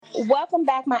Welcome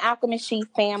back, my Alchemy Chic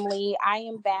family. I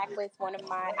am back with one of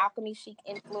my Alchemy Chic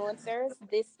influencers.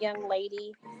 This young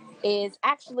lady is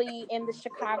actually in the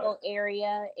Chicago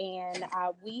area, and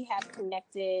we have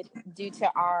connected due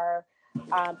to our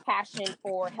passion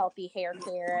for healthy hair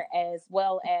care, as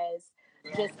well as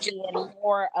just being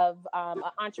more of an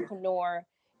entrepreneur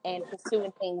and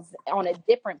pursuing things on a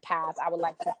different path, I would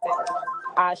like to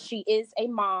say. She is a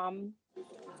mom,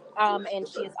 and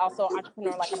she is also an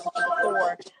entrepreneur, like I mentioned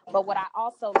before. But what I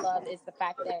also love is the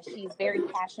fact that she's very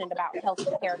passionate about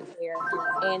healthy hair care,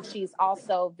 and she's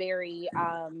also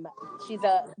she's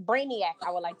a brainiac,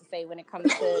 I would like to say, when it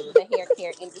comes to the hair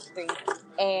care industry.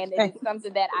 And it is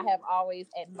something that I have always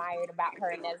admired about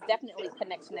her, and that's definitely a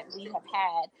connection that we have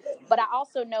had. But I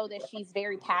also know that she's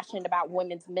very passionate about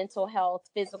women's mental health,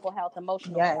 physical health,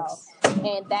 emotional health, Yes.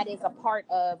 and that is a part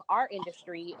of our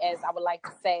industry, as I would like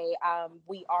to say.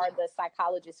 We are the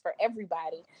psychologists for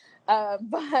everybody.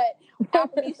 But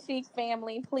Alchemy Chic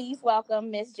family, please welcome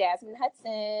Miss Jasmine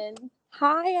Hudson.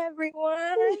 Hi, everyone.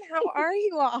 How are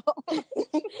you all?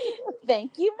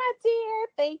 Thank you, my dear.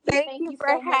 Thank you. Thank Thank you you for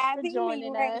so much for having me,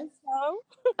 joining us. Rachel.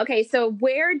 Okay, so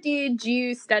where did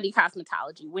you study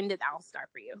cosmetology? When did that all start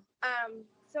for you?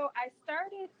 So I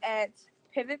started at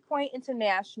Pivot Point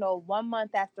International 1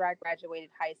 month after I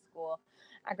graduated high school.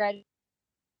 I graduated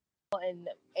in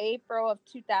April of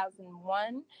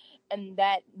 2001, and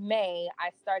that May I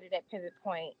started at Pivot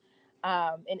Point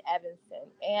in Evanston,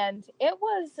 and it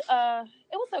was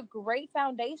a great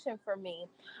foundation for me.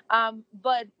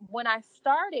 But when I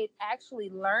started actually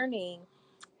learning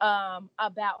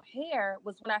about hair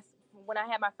was when I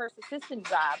had my first assistant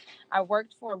job. I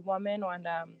worked for a woman on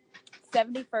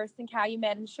 71st and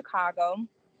Calumet in Chicago,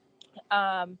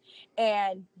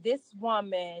 and this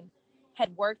woman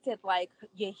had worked at like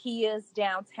Yahia's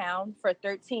downtown for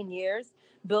 13 years,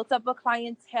 built up a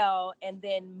clientele, and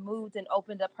then moved and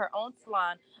opened up her own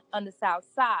salon on the South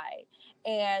Side.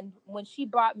 And when she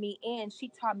brought me in, she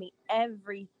taught me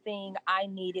everything I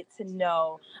needed to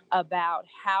know about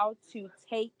how to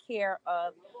take care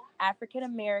of African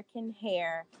American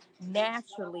hair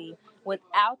naturally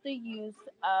without the use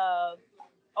of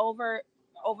over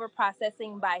over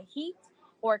processing by heat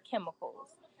or chemicals.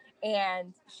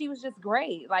 And she was just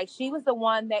great. Like, she was the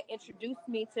one that introduced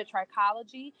me to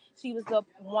trichology. She was the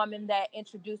woman that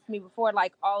introduced me before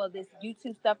like all of this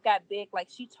YouTube stuff got big. Like,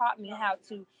 she taught me how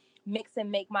to mix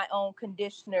and make my own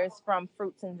conditioners from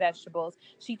fruits and vegetables.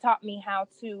 She taught me how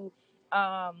to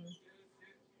um,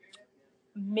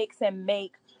 mix and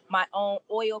make my own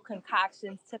oil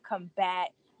concoctions to combat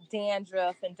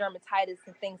dandruff and dermatitis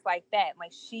and things like that.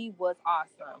 Like, she was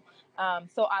awesome.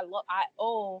 So I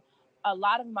owe a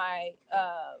lot of my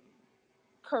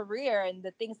career and the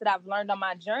things that I've learned on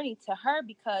my journey to her,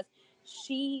 because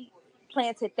she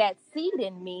planted that seed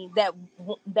in me that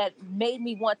made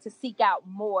me want to seek out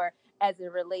more as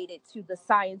it related to the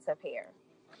science of hair.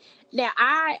 Now,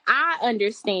 I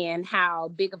understand how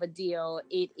big of a deal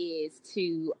it is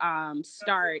to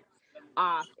start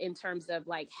off in terms of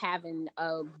like having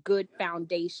a good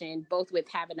foundation, both with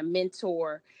having a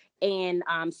mentor and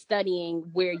studying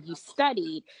where you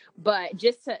studied. But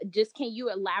just can you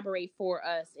elaborate for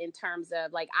us in terms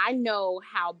of, like, I know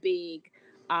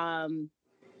um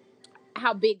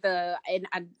how big the, and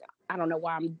I don't know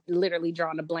why I'm literally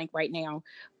drawing a blank right now.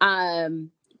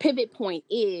 Pivot Point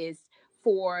is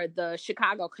for the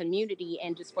Chicago community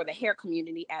and just for the hair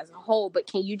community as a whole. But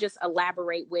can you just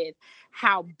elaborate with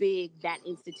how big that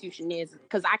institution is?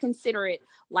 Because I consider it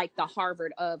like the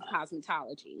Harvard of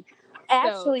cosmetology.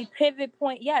 Actually, Pivot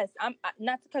Point, yes. I'm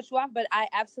not to cut you off, but I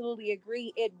absolutely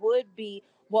agree. It would be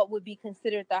what would be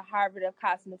considered the Harvard of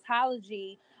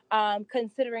cosmetology,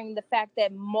 considering the fact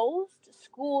that most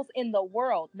schools in the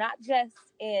world, not just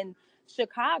in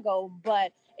Chicago,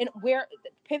 but in where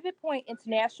Pivot Point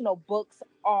International books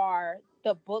are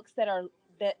the books that are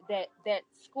that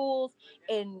schools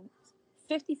in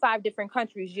 55 different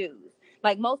countries use.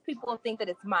 Like, most people think that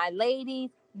it's My Ladies.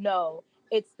 No,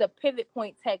 it's the pivot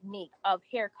point technique of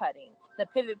hair cutting, the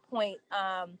pivot point,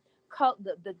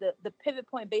 the pivot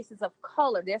point basis of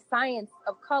color, their science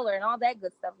of color, and all that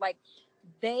good stuff. Like,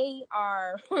 they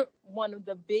are one of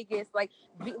the biggest. Like,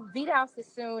 Vidal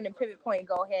Sassoon and Pivot Point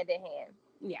go hand in hand.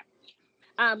 Yeah.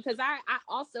 Because I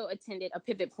also attended a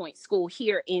Pivot Point school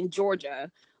here in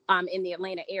Georgia, in the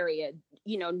Atlanta area.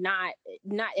 You know, not,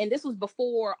 and this was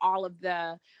before all of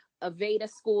the Aveda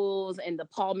schools and the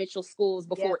Paul Mitchell schools.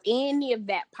 Before any of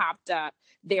that popped up,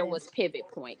 there was Pivot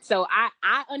Point. So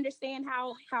I understand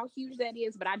how huge that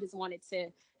is, but I just wanted to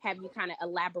have you kind of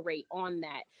elaborate on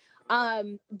that.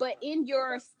 But in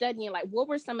your studying, like, what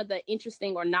were some of the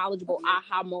interesting or knowledgeable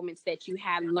aha moments that you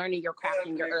had learning your craft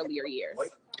in your earlier years?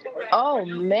 Oh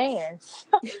man,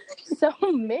 so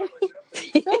many,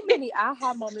 so many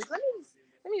aha moments.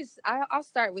 I'll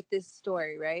start with this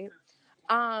story, right?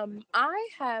 I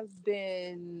have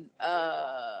been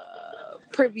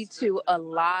privy to a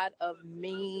lot of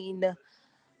mean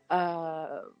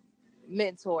uh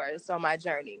mentors on my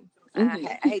journey.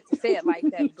 I hate to say it like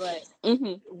that, but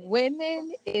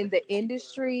women in the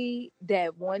industry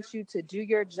that want you to do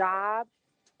your job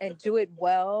and do it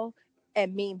well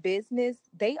and mean business,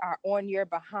 they are on your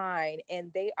behind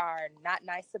and they are not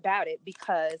nice about it,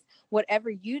 because whatever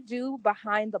you do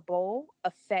behind the bowl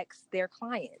affects their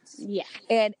clients. Yeah.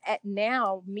 And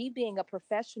now, me being a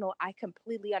professional, I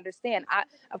completely understand.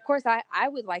 Of course, I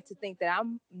would like to think that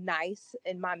I'm nice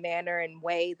in my manner and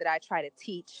way that I try to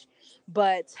teach,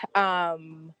 but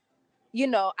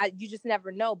you just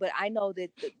never know. But I know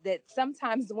that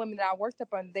sometimes the women that I worked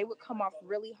up on, they would come off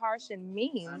really harsh and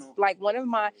mean. Like one of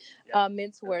my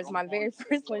mentors, my very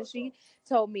first one, she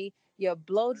told me, "Your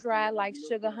blow dry like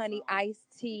sugar honey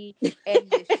iced tea, and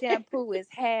your shampoo is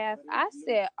half." I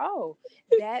said, "Oh,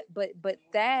 but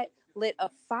that lit a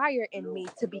fire in me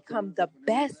to become the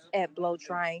best at blow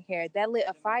drying hair. That lit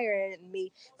a fire in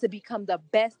me to become the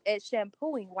best at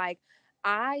shampooing." Like,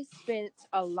 I spent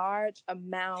a large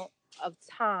amount of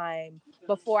time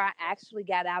before I actually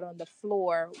got out on the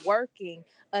floor working,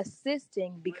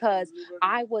 assisting, because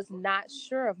I was not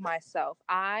sure of myself.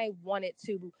 I wanted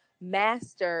to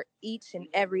master each and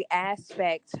every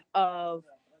aspect of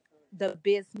the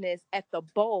business at the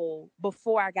bowl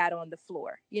before I got on the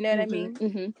floor. You know what I mean?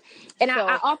 And so,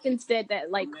 I often said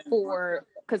that, like,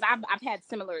 because I've had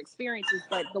similar experiences,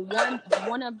 but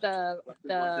one of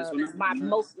my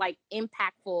most like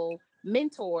impactful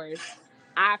mentors,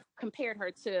 I've compared her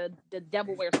to the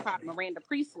Devil Wears Prada, Miranda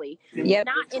Priestley. Yep.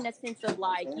 Not in a sense of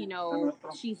like,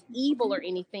 she's evil or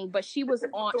anything, but she was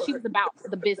about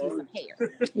the business of hair.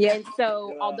 Yep. And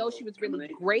so although she was really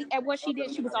great at what she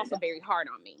did, she was also very hard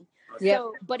on me. Yep.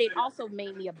 So, but it also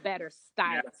made me a better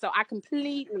stylist. So I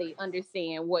completely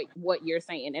understand what you're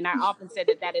saying. And I often said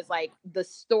that is like the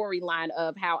storyline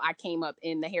of how I came up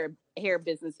in the hair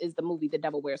business is the movie The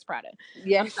Devil Wears Prada.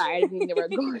 Yes. I'm sorry, I didn't mean to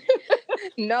go.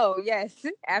 No, yes,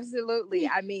 absolutely.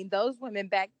 I mean, those women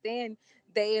back then,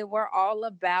 they were all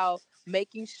about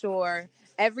making sure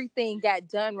everything got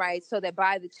done right, so that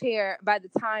by the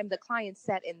time the client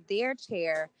sat in their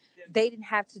chair, they didn't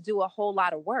have to do a whole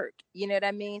lot of work. You know what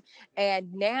I mean?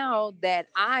 And now that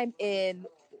I'm in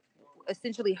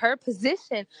essentially her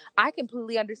position, I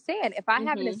completely understand. If I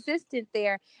have an assistant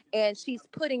there and she's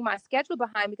putting my schedule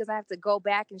behind because I have to go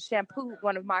back and shampoo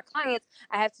one of my clients,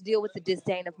 I have to deal with the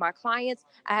disdain of my clients.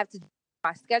 I have to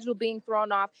my schedule being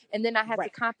thrown off, and then I have to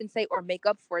compensate or make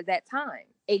up for that time.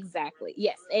 Exactly.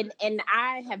 Yes. And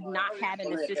I have not had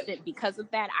an assistant because of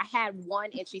that. I had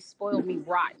one and she spoiled me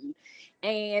rotten.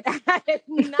 And I have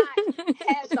not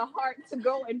had the heart to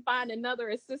go and find another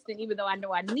assistant, even though I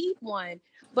know I need one.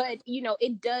 But,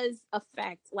 it does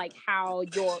affect like how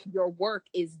your work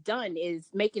is done, is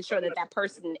making sure that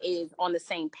person is on the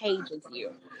same page as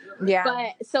you. Yeah.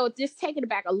 But so just taking it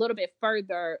back a little bit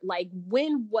further, like,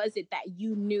 when was it that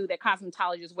you knew that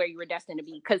cosmetology is where you were destined to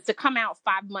be? Because to come out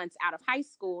 5 months out of high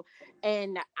school,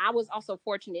 and I was also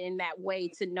fortunate in that way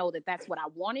to know that that's what I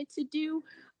wanted to do.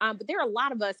 But there are a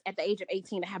lot of us at the age of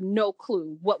 18 that have no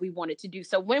clue what we wanted to do.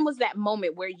 So when was that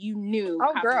moment where you knew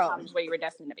cosmetology was where you were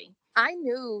destined to be? I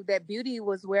knew that beauty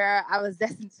was where I was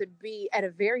destined to be at a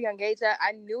very young age.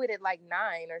 I knew it at like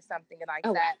 9 or something like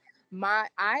that.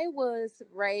 I was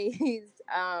raised,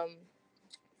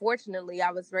 fortunately,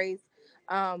 I was raised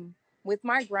with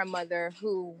my grandmother,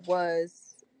 who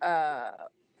was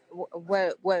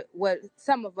what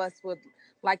some of us would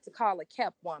like to call a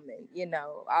kept woman.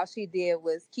 All she did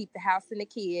was keep the house and the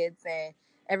kids, and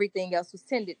everything else was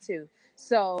tended to.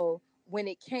 So when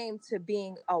it came to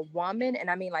being a woman, and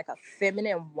I mean like a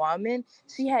feminine woman,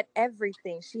 she had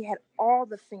everything. She had all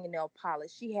the fingernail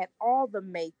polish. She had all the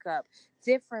makeup,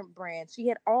 different brands. She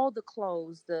had all the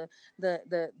clothes, the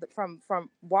from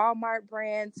Walmart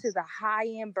brand to the high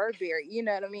end Burberry. You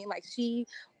know what I mean? Like, she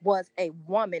was a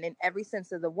woman in every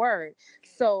sense of the word.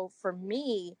 So for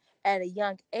me, at a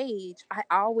young age, I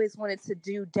always wanted to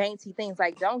do dainty things.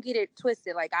 Like, don't get it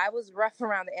twisted. Like, I was rough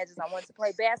around the edges. I wanted to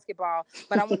play basketball,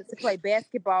 but I wanted to play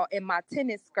basketball in my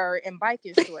tennis skirt and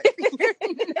biking shorts. It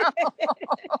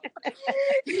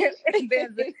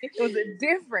was a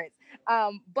difference.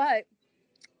 But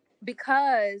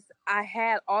because I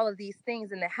had all of these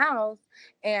things in the house,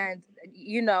 and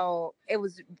it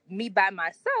was me by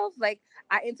myself. Like,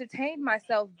 I entertained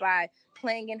myself by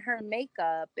playing in her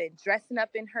makeup and dressing up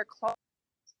in her clothes,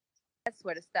 that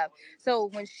sort of stuff. So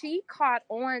when she caught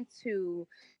on to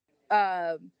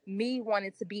me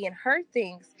wanting to be in her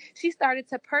things, she started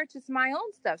to purchase my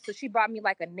own stuff. So she bought me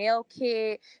like a nail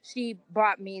kit. She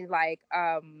bought me like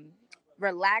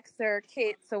relaxer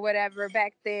kits or whatever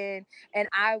back then. And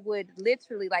I would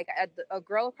literally, like, a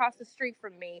girl across the street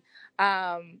from me,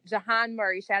 Jahan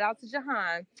Murray, shout out to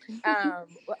Jahan,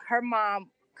 her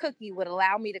mom Cookie would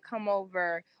allow me to come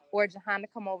over, or Jahan to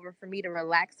come over, for me to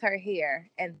relax her hair.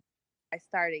 And I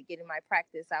started getting my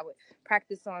practice. I would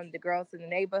practice on the girls in the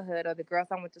neighborhood, or the girls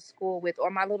I went to school with,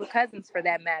 or my little cousins for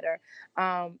that matter,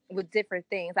 with different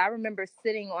things. I remember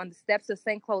sitting on the steps of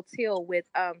St. Clotilde with,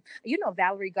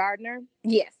 Valerie Gardner.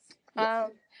 Yes. I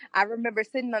remember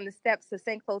sitting on the steps of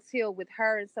St. Clotilde with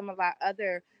her and some of our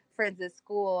other friends at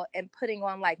school, and putting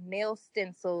on like nail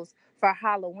stencils for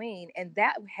Halloween. And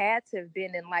that had to have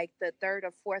been in like the 3rd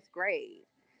or 4th grade.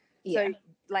 Yeah. So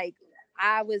like,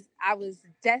 I was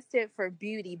destined for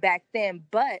beauty back then,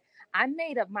 but I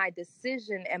made up my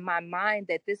decision in my mind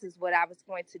that this is what I was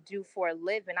going to do for a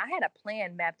living. I had a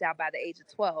plan mapped out by the age of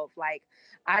 12. Like,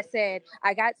 I said,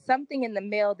 I got something in the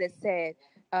mail that said,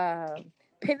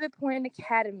 Pivot Point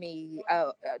Academy,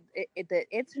 the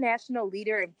international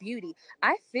leader in beauty.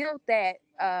 I filled that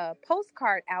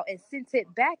postcard out and sent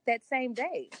it back that same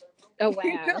day. Oh,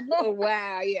 wow. Oh,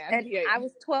 wow. Yeah. And yeah. I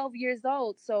was 12 years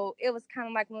old, so it was kind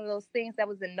of like one of those things that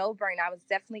was a no-brainer. I was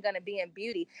definitely going to be in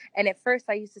beauty. And at first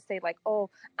I used to say like, oh,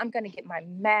 I'm going to get my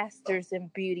master's in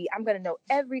beauty. I'm going to know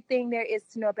everything there is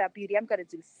to know about beauty. I'm going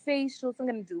to do facials. I'm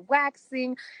going to do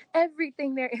waxing,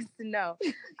 everything there is to know.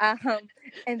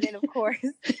 And then, of course,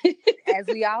 as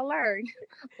we all learned,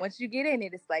 once you get in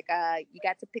it, it's like, you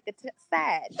got to pick a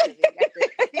side. You got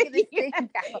to figure this thing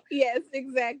out. Yes,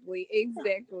 exactly.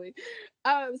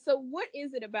 So what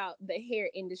is it about the hair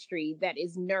industry that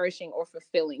is nourishing or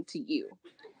fulfilling to you?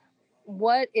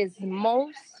 What is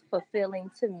most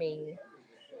fulfilling to me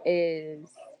is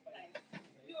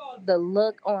the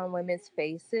look on women's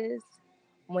faces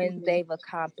when they've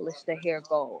accomplished the hair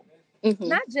goal.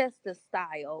 Not just the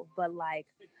style, but like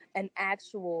an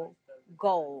actual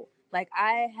goal. Like,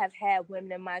 I have had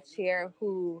women in my chair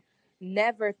who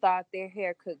never thought their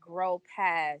hair could grow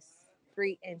past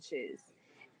 3 inches.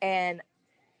 And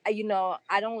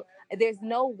there's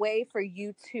no way for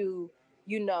you to,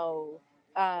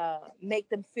 make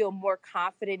them feel more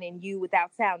confident in you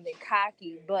without sounding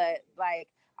cocky. But like,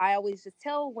 I always just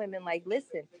tell women, like,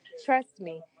 listen, trust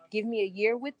me, give me a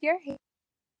year with your hair,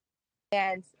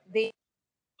 and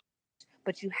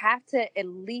but you have to at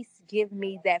least give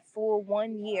me that full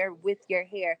 1 year with your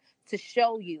hair to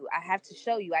show you. I have to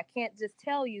show you. I can't just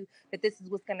tell you that this is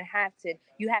what's going to happen.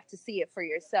 You have to see it for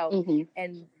yourself.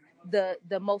 And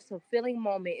the most fulfilling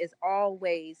moment is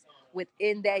always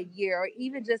within that year, or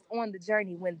even just on the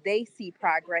journey, when they see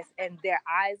progress and their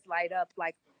eyes light up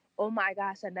like, oh my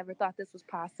gosh, I never thought this was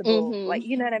possible. Like,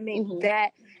 you know what I mean?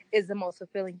 That is the most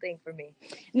fulfilling thing for me.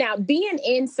 Now, being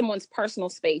in someone's personal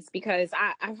space, because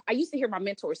I used to hear my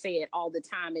mentor say it all the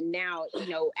time. And now,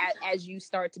 as you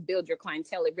start to build your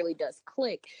clientele, it really does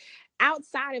click.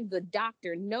 Outside of the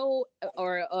doctor,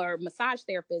 or massage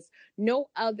therapist, no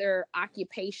other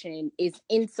occupation is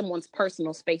in someone's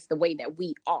personal space the way that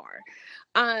we are.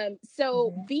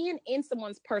 So being in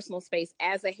someone's personal space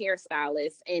as a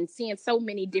hairstylist and seeing so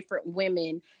many different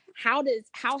women, how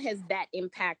has that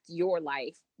impact your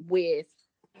life with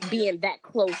being that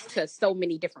close to so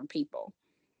many different people?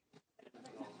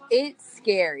 It's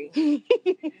scary.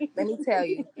 Let me tell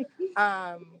you.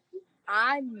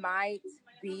 I might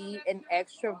be an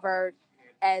extrovert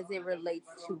as it relates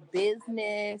to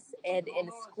business and in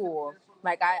school.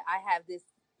 Like, I have this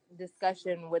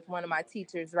discussion with one of my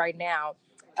teachers right now,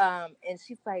 and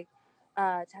she's like,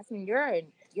 Jasmine, you're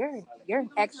an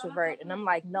extrovert. And I'm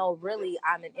like, no, really,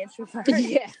 I'm an introvert.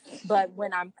 Yes. But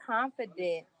when I'm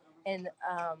confident in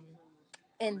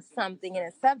something, in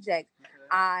a subject,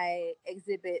 I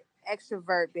exhibit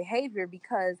extrovert behavior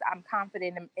because I'm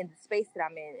confident in the space that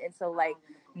I'm in. And so, like,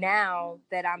 now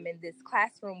that I'm in this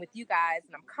classroom with you guys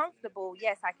and I'm comfortable,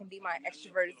 yes, I can be my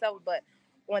extroverted self, but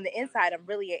on the inside, I'm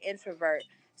really an introvert.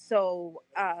 So,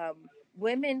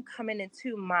 women coming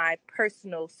into my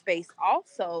personal space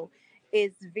also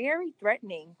is very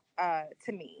threatening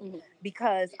to me,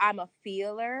 because I'm a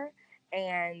feeler,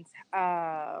 and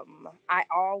I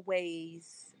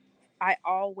always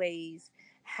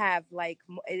have like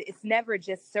it's never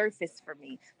just surface for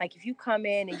me. Like if you come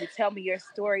in and you tell me your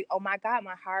story, oh my God,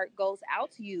 my heart goes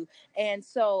out to you. And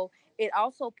so it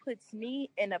also puts me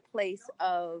in a place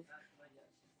of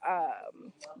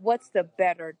what's the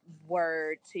better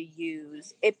word to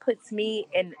use? It puts me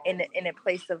in a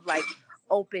place of like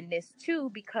openness too,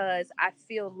 because I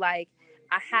feel like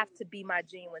I have to be my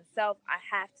genuine self. I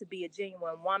have to be a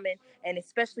genuine woman. And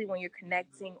especially when you're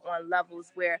connecting on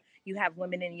levels where you have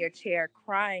women in your chair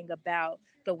crying about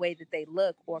the way that they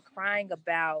look, or crying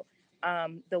about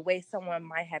the way someone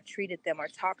might have treated them or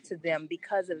talked to them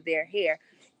because of their hair.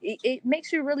 It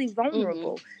makes you really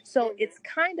vulnerable. So it's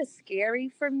kind of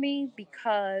scary for me,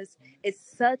 because it's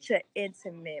such an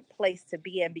intimate place to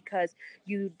be in, because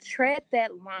you tread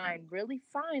that line really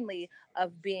finely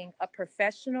of being a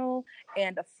professional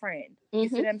and a friend. You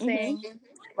see what I'm saying?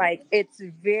 Like it's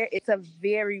a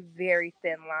very, very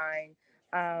thin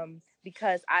line,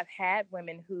 because I've had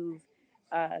women who've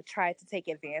tried to take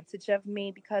advantage of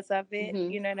me because of it.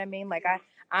 You know what I mean? Like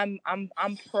I'm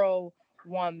pro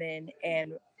woman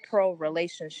and pro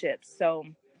relationships. So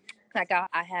like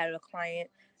I had a client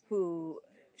who,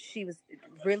 she was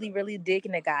really, really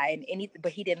digging a guy,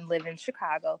 but he didn't live in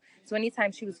Chicago. So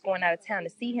anytime she was going out of town to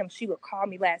see him, she would call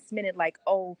me last minute like,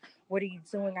 oh, what are you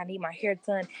doing? I need my hair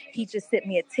done. He just sent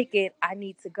me a ticket. I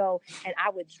need to go. And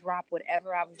I would drop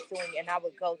whatever I was doing and I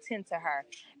would go tend to her.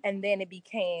 And then it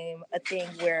became a thing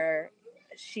where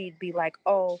she'd be like,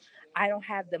 oh, I don't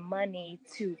have the money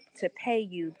to pay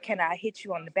you. Can I hit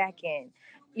you on the back end?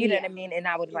 You know what I mean? And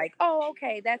I would like, oh,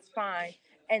 okay, that's fine.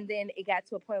 And then it got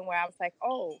to a point where I was like,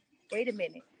 oh, wait a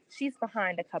minute. She's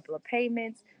behind a couple of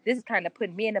payments. This is kind of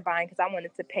putting me in a bind, because I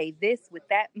wanted to pay this with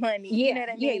that money. You know what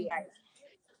I mean? Like,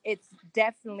 it's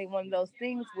definitely one of those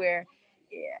things where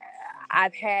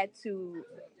I've had to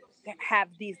have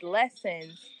these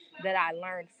lessons that I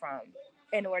learned from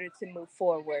in order to move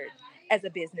forward as a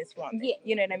businesswoman.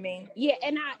 You know what I mean?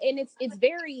 And it's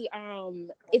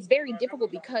very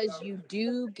difficult, because you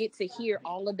do get to hear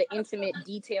all of the intimate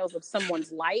details of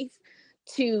someone's life,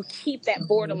 to keep that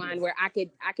borderline where I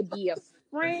could be a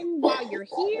friend while you're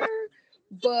here,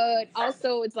 but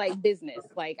also it's like business.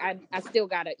 Like I still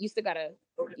gotta,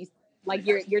 like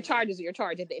your charge is your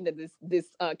charge at the end of this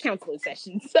counseling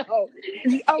session. So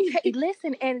okay,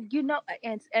 listen, and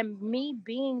and me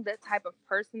being the type of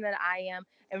person that I am,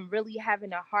 and really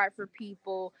having a heart for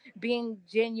people, being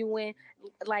genuine,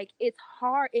 like it's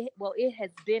hard. It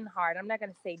has been hard. I'm not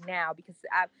gonna say now, because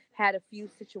I've had a few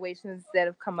situations that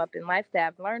have come up in life that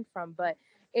I've learned from, but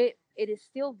it is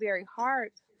still very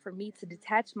hard for me to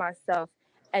detach myself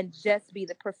and just be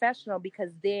the professional,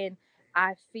 because then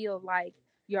I feel like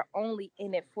you're only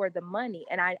in it for the money,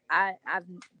 and I've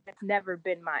that's never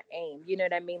been my aim. You know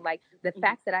what I mean? Like the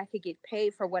fact that I could get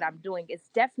paid for what I'm doing is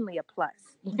definitely a plus.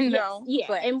 You know?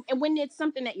 But and when it's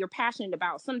something that you're passionate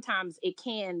about, sometimes it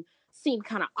can seem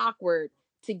kind of awkward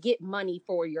to get money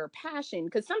for your passion,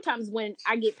 because sometimes when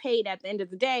I get paid at the end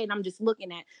of the day and I'm just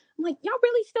looking at, I'm like, y'all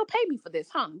really still pay me for this,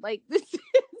 huh? Like this is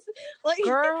like,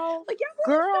 girl, like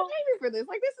y'all really still pay me for this.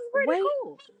 Like this is pretty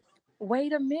cool.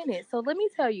 Wait a minute. So let me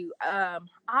tell you,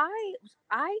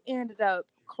 I ended up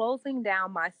closing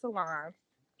down my salon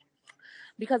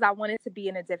because I wanted to be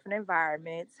in a different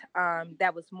environment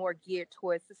that was more geared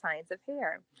towards the science of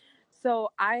hair. So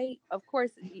I, of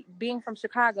course, being from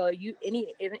Chicago,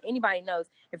 if anybody knows,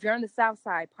 if you're on the South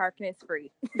Side, parking is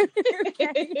free.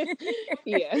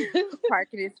 Yeah,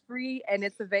 parking is free and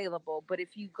it's available. But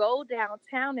if you go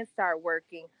downtown and start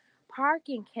working,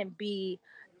 parking can be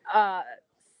uh,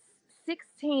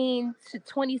 $16 to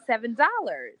 $27.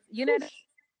 You know.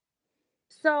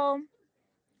 So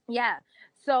yeah.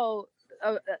 So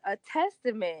a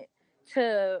testament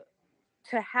to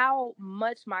how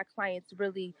much my clients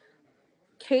really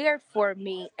cared for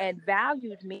me and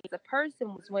valued me as a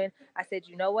person was when I said,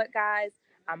 you know what, guys,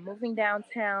 I'm moving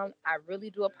downtown. I really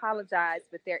do apologize,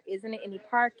 but there isn't any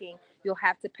parking. You'll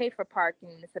have to pay for parking.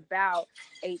 It's about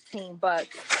 $18.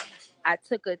 I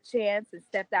took a chance and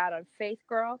stepped out on faith,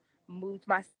 girl. Moved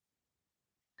my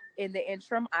in the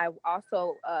interim. I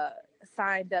also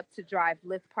signed up to drive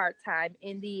Lyft part time.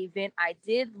 In the event I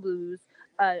did lose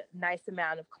a nice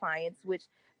amount of clients, which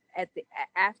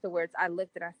afterwards I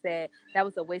looked and I said that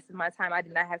was a waste of my time. I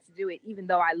did not have to do it, even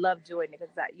though I love doing it, because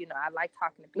I like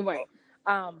talking to people. Right.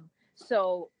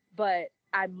 But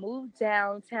I moved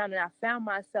downtown and I found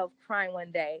myself crying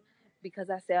one day because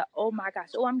I said, "Oh my gosh,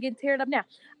 oh I'm getting teared up now.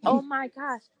 Oh my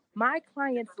gosh, my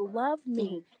clients love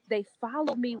me. They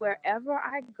follow me wherever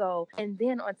I go. And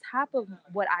then on top of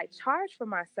what I charge for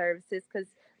my services, because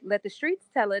let the streets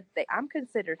tell it that I'm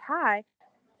considered high,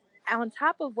 on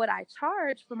top of what I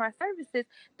charge for my services,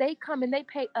 they come and they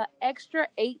pay an extra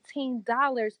 $18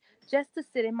 just to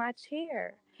sit in my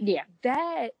chair. Yeah.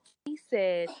 That, he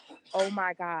said, oh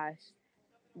my gosh,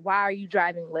 why are you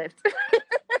driving Lyft?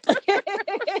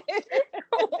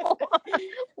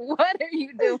 What are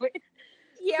you doing?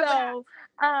 Yeah,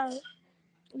 So,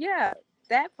 yeah,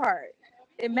 that part.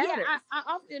 It matters. Yeah,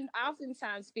 I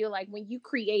oftentimes feel like when you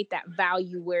create that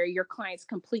value where your clients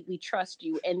completely trust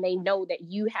you and they know that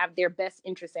you have their best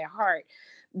interests at heart,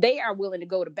 they are willing to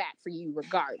go to bat for you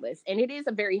regardless. And it is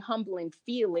a very humbling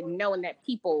feeling knowing that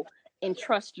people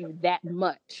entrust you that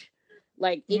much.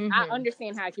 Like, I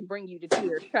understand how it can bring you to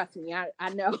tears. Trust me, I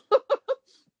know.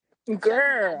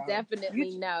 Girl, I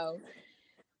definitely know.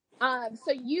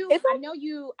 So I know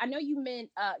you made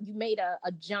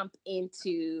a jump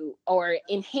into or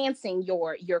enhancing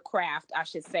your craft, I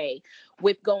should say,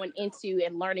 with going into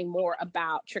and learning more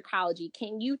about trichology.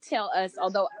 Can you tell us,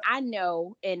 although I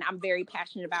know and I'm very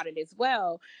passionate about it as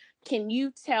well, can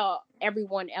you tell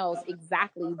everyone else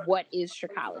exactly what is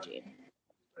trichology?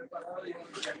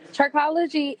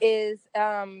 trichology is,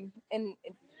 in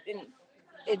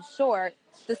short,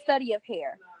 the study of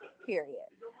hair, period.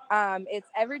 It's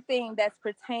everything that's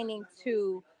pertaining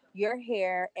to your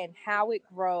hair and how it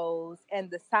grows and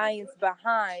the science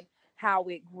behind how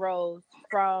it grows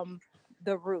from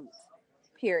the roots,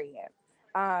 period.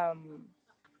 Um,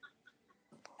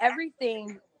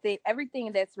 everything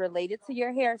that's related to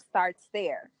your hair starts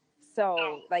there.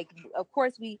 So, like, of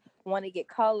course, we want to get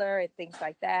color and things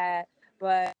like that,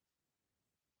 but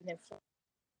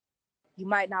you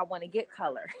might not want to get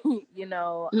color.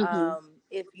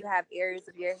 If you have areas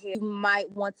of your hair, you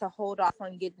might want to hold off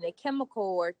on getting a chemical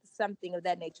or something of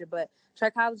that nature. But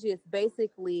trichology is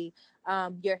basically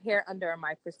your hair under a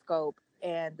microscope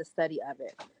and the study of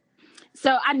it.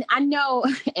 So I know,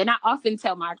 and I often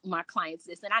tell my clients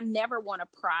this, and I never want to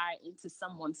pry into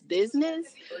someone's business,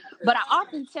 but I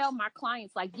often tell my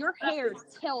clients, like, your hair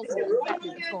tells me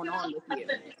exactly what's going on with you.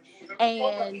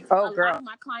 And a lot of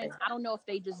my clients, I don't know if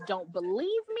they just don't believe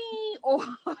me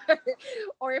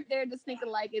or if they're just thinking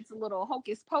like it's a little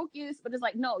hocus pocus, but it's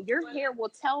like, no, your hair will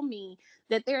tell me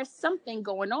that there's something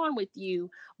going on with you.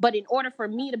 But in order for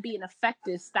me to be an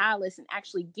effective stylist and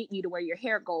actually get you to where your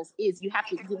hair goals is, you have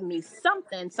to give me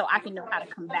something so I can know how to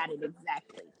combat it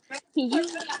exactly.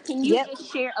 Can you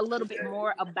just share a little bit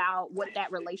more about what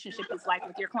that relationship is like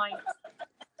with your clients?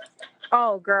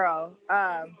 Oh, girl.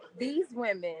 These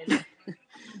women,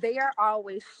 they are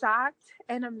always shocked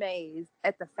and amazed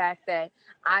at the fact that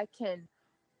I can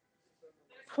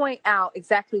point out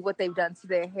exactly what they've done to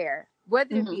their hair,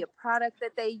 whether it be a product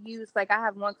that they use. Like, I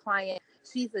have one client,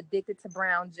 she's addicted to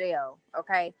brown gel.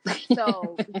 Okay.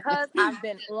 So because I've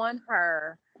been on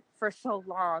her for so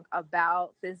long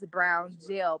about this brown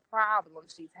gel problem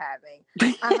she's having,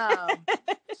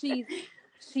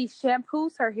 she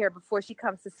shampoos her hair before she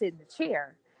comes to sit in the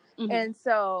chair. Mm-hmm. And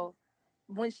so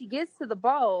when she gets to the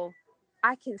bowl,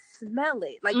 I can smell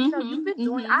it. Like, you've been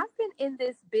doing, I've been in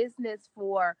this business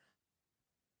for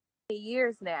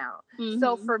years now.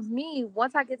 So for me,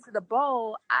 once I get to the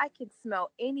bowl, I can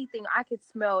smell anything. I can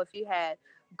smell if you had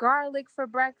garlic for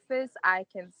breakfast. I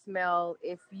can smell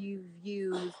if you've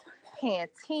used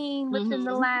Pantene within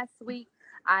the last week.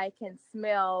 I can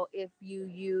smell if you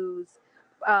use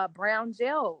brown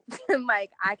gel. Like,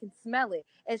 I can smell it.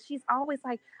 And she's always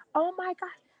like, oh my God,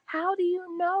 how do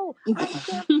you know? I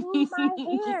shampooed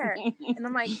my hair. And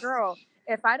I'm like, girl,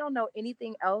 if I don't know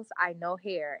anything else, I know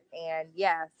hair. And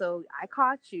yeah, so I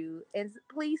caught you, and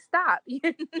please stop.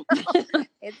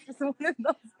 It's just one of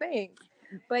those things.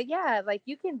 But yeah, like,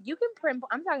 you can print.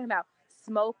 I'm talking about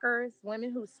smokers,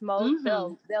 women who smoke.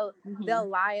 They'll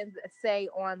lie and say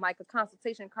on, like, a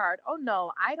consultation card, oh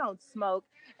no, I don't smoke.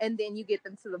 And then you get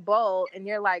them to the bowl and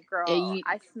you're like, girl,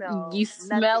 I smell. You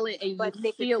smell it and you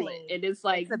nicotine. feel it. And it's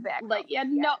like,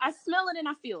 no, I smell it and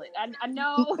I feel it. I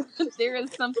know there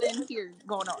is something here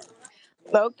going on.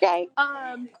 Okay.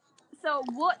 So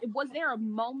was there a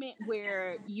moment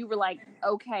where you were like,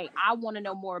 okay, I want to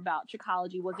know more about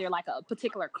trichology? Was there like a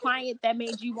particular client that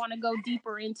made you want to go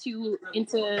deeper into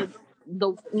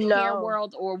the hair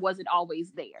world, or was it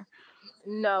always there?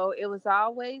 No, it was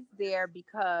always there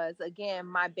because, again,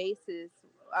 my basis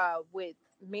with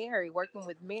Mary, working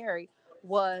with Mary,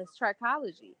 was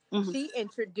trichology. She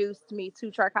introduced me to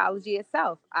trichology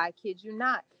itself. I kid you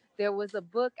not. There was a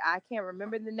book, I can't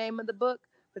remember the name of the book,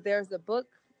 but there's a book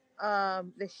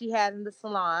that she had in the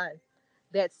salon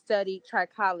that studied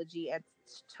trichology and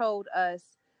told us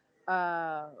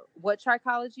what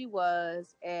trichology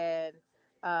was and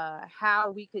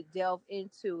how we could delve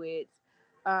into it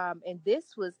And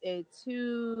this was this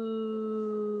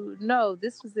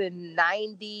was in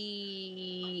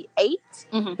 98.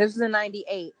 Mm-hmm. This was in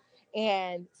 98.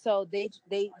 And so they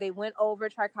went over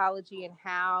trichology and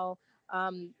how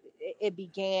it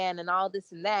began and all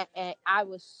this and that. And I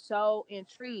was so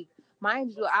intrigued.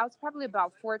 Mind you, I was probably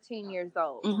about 14 years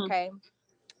old. Mm-hmm. Okay.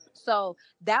 So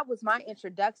that was my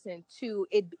introduction to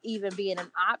it even being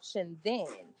an option then.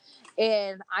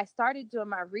 And I started doing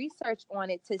my research on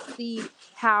it to see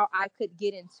how I could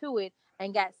get into it,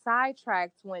 and got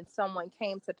sidetracked when someone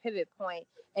came to Pivot Point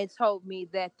and told me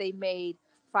that they made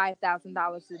 $5,000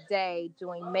 a day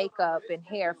doing makeup and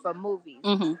hair for movies.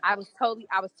 Mm-hmm. I was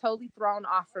totally thrown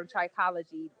off from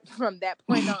trichology from that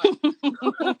point on.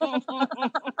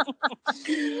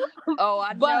 Oh,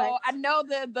 I But know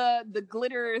the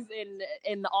glitters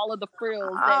and all of the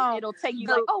frills that Oh, it'll take you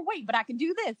the- like, oh wait, but I can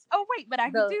do this. Oh wait, but I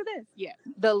can the- do this. Yeah.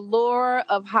 the lure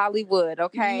of Hollywood,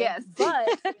 okay? Yes.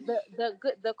 But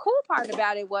the cool part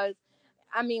about it was,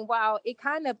 I mean, while it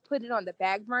kind of put it on the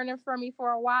back burner for me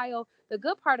for a while, the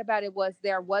good part about it was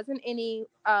there wasn't any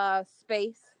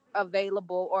space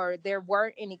available, or there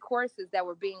weren't any courses that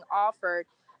were being offered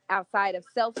outside of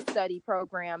self-study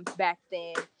programs back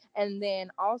then. And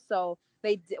then also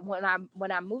they did, when I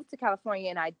moved to California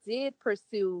and I did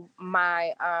pursue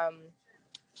my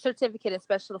certificate in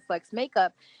special effects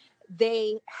makeup,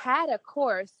 they had a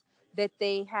course that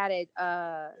they had at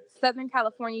Southern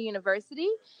California University,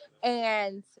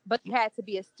 but you had to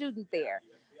be a student there.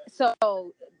 So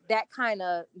that kind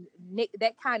of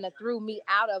threw me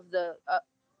out of the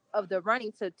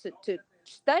running to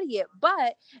study it,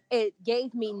 but it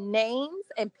gave me names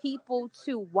and people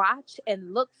to watch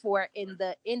and look for in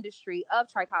the industry of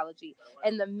trichology.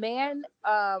 And there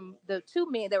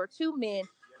were two men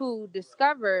who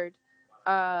discovered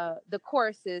the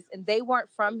courses, and they weren't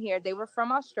from here. They were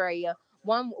from Australia.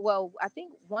 I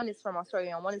think one is from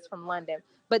Australia and one is from London.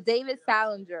 But David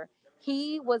Salinger,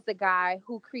 he was the guy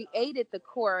who created the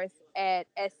course at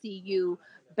SCU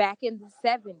back in the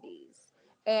 70s.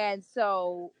 And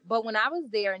so, but when I was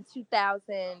there in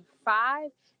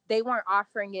 2005, they weren't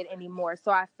offering it anymore.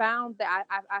 So I found that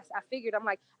I figured, I'm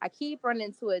like, I keep running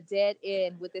into a dead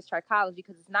end with this trichology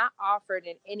because it's not offered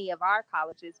in any of our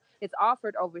colleges. It's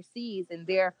offered overseas in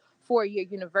their 4-year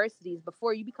universities.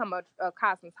 Before you become a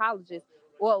cosmetologist,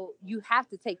 well, you have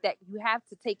to take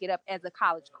it up as a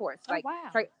college course. Like, wow.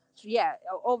 Yeah,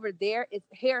 over there,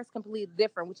 hair is completely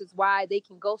different, which is why they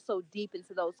can go so deep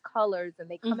into those colors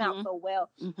and they come out so well,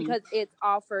 because it's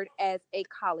offered as a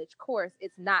college course.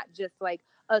 It's not just like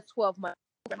a 12-month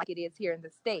like it is here in the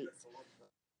States.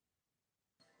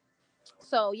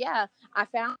 So yeah, I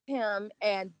found him,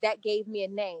 and that gave me a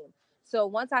name. So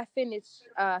once I finished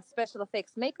special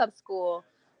effects makeup school,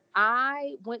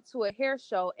 I went to a hair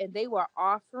show, and they were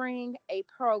offering a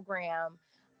program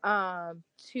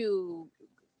to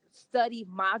study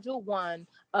module 1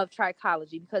 of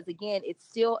trichology, because again, it's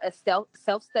still a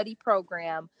self-study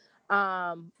program,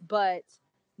 but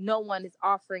no one is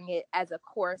offering it as a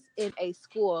course in a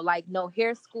school. Like, no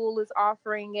hair school is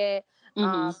offering it.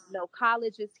 No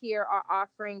colleges here are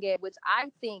offering it, which I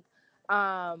think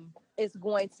is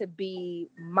going to be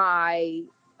my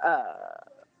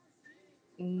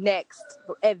next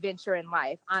adventure in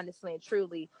life, honestly and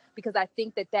truly, because I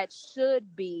think that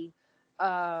should be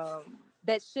a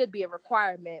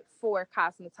requirement for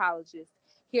cosmetologists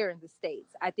here in the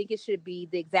States. I think it should be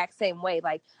the exact same way.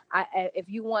 Like, if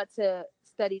you want to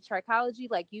study trichology,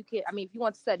 like you can, I mean, if you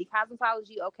want to study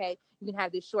cosmetology, okay, you can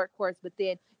have this short course, but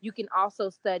then you can also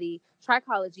study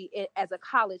trichology as a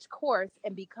college course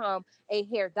and become a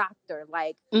hair doctor.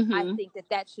 Like, I think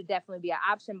that should definitely be an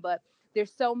option, but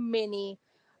there's so many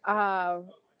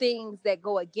things that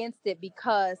go against it,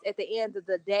 because at the end of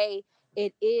the day,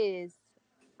 it is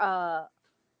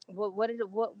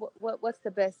what's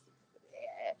the best?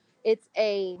 It's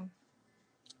a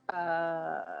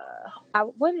a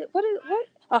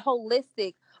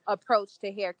holistic approach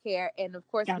to hair care, and of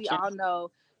course, we all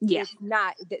know it's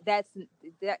not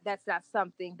that's not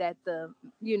something that the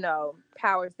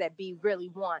powers that be really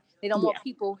want. They don't want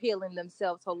people healing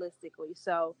themselves holistically.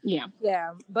 So yeah,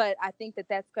 but I think that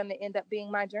that's going to end up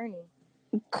being my journey.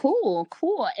 Cool.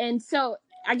 And so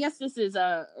I guess this is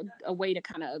a way to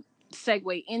kind of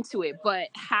segue into it, but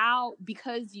how,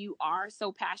 because you are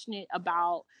so passionate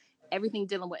about everything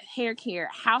dealing with hair care,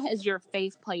 how has your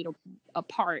faith played a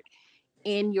part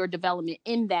in your development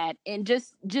in that, and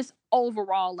just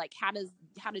overall, like, how does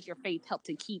your faith help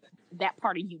to keep that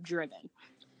part of you driven?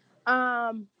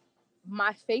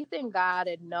 My faith in God,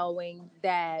 and knowing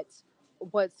that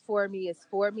what's for me is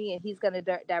for me, and He's going to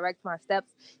direct my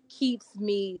steps, keeps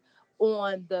me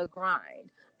on the grind.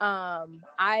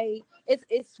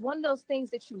 It's one of those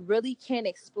things that you really can't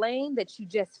explain, that you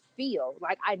just feel.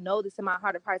 Like, I know this in my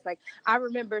heart of hearts. Like, I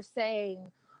remember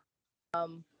saying,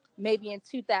 maybe in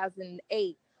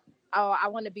 2008, oh, I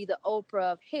want to be the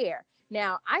Oprah of hair.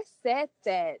 Now, I said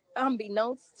that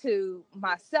unbeknownst to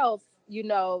myself,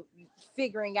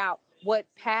 figuring out what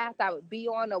path I would be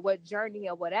on or what journey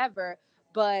or whatever.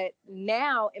 But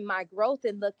now, in my growth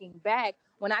and looking back,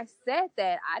 when I said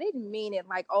that, I didn't mean it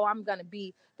like, oh, I'm going to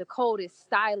be the coldest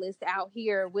stylist out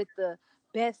here with the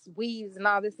best weaves and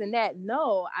all this and that.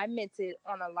 No, I meant it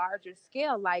on a larger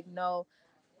scale. Like, no,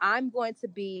 I'm going to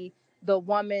be the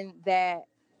woman that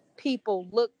people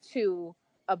look to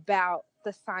about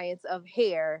the science of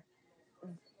hair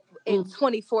in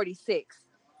 2046.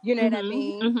 You know what I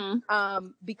mean?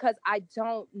 Because I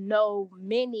don't know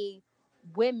many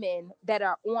women that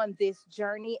are on this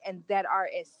journey and that are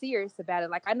as serious about it.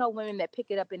 Like, I know women that pick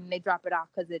it up and they drop it off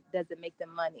because it doesn't make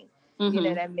them money. You know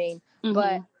what I mean?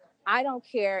 But I don't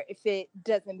care if it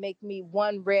doesn't make me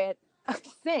one red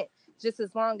cent, just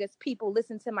as long as people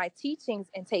listen to my teachings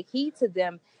and take heed to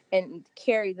them and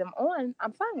carry them on.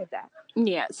 I'm fine with that.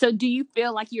 Yeah. So do you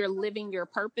feel like you're living your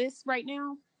purpose right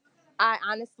now? I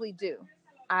honestly do.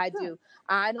 I do.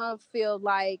 I don't feel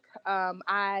like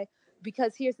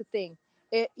because here's the thing.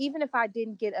 Even if I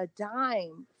didn't get a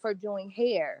dime for doing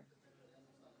hair,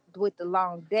 with the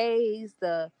long days,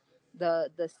 the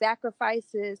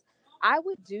sacrifices, I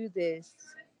would do this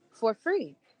for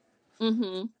free.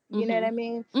 You know what I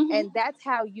mean? And that's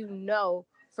how you know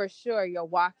for sure you're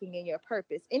walking in your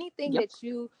purpose. Anything that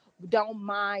you don't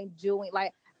mind doing,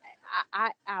 like,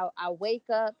 I wake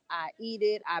up, I eat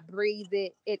it, I breathe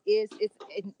it.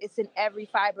 It's in every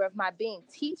fiber of my being.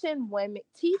 Teaching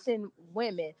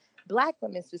women, Black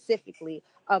women specifically,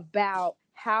 about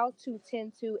how to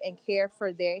tend to and care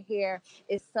for their hair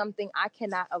is something I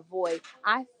cannot avoid.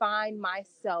 I find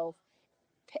myself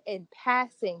in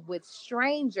passing with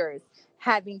strangers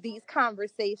having these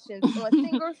conversations on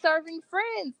single serving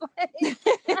friends.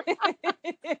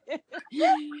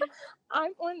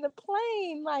 I'm on the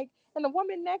plane, like, and the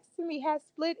woman next to me has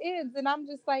split ends, and I'm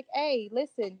just like, hey,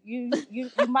 listen, you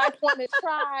might want to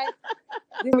try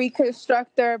the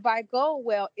Reconstructor by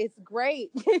Goldwell. It's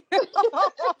great.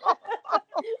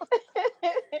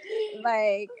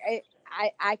 Like,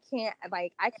 I can't,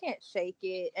 like, I can't shake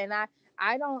it, and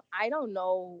I don't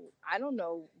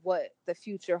know what the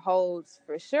future holds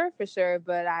for sure,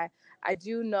 but I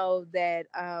do know that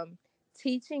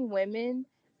teaching women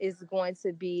is going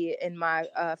to be in my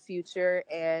future,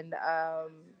 and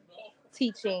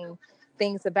teaching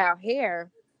things about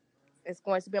hair is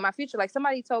going to be in my future. Like,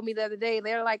 somebody told me the other day,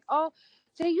 they're like, oh,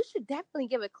 Jay, you should definitely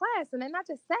give a class. And then I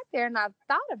just sat there and I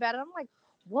thought about it. I'm like,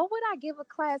 what would I give a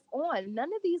class on? None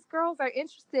of these girls are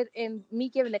interested in me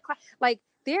giving a class. Like,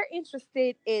 they're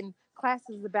interested in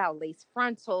classes about lace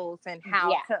frontals and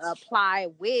how to apply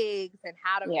wigs and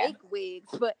how to make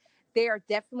wigs, but they are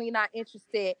definitely not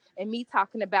interested in me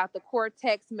talking about the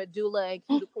cortex, medulla, and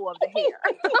cuticle of the hair.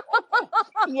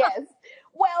 Yes.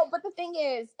 Well, but the thing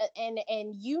is,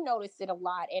 and you notice it a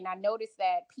lot, and I notice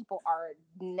that people are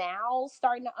now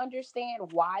starting to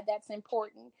understand why that's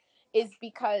important, is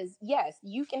because, yes,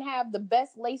 you can have the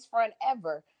best lace front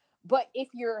ever, but if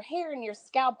your hair and your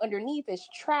scalp underneath is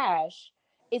trash,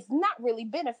 it's not really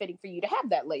benefiting for you to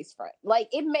have that lace front. Like,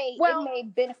 it may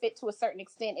benefit to a certain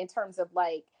extent in terms of,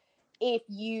 like, if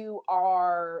you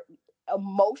are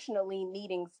emotionally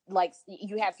needing, like,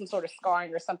 you have some sort of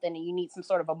scarring or something and you need some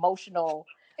sort of emotional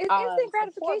instant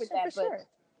gratification for sure.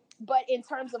 But in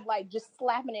terms of, like, just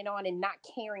slapping it on and not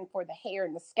caring for the hair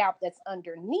and the scalp that's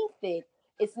underneath it,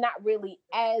 it's not really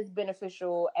as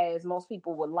beneficial as most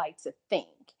people would like to think.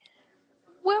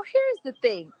 Well, here's the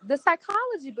thing. The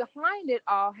psychology behind it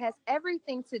all has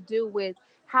everything to do with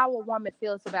how a woman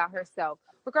feels about herself,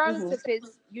 regardless if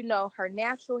it's, her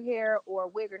natural hair or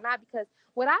wig or not. Because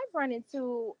what I've run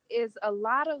into is a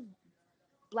lot of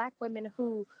Black women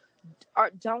who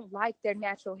don't like their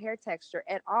natural hair texture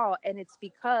at all. And it's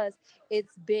because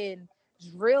it's been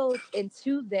drilled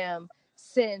into them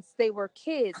since they were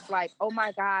kids. Like, oh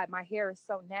my God, my hair is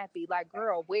so nappy. Like,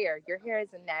 girl, your hair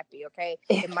isn't nappy, okay?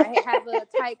 It might have a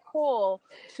tight coil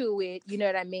to it, you know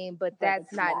what I mean? But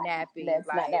that's not nappy. That's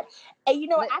like, not nappy.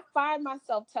 And I find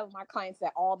myself telling my clients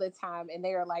that all the time, and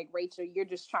they're like, Rachel, you're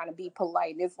just trying to be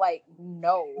polite. And it's like,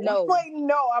 no, like,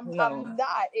 no, I'm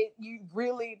not.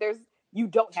 You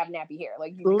don't have nappy hair.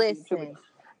 Like, you listen.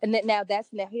 And now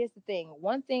here's the thing.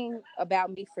 One thing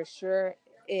about me for sure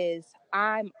is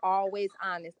I'm always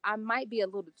honest. I might be a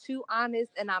little too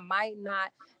honest, and I might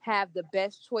not have the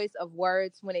best choice of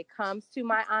words when it comes to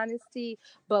my honesty.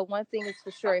 But one thing is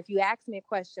for sure, if you ask me a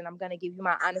question, I'm going to give you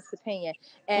my honest opinion.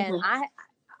 And Mm-hmm.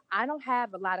 I don't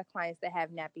have a lot of clients that have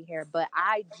nappy hair, but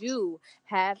I do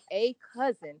have a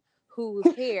cousin whose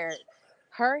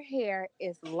her hair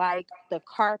is like the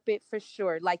carpet for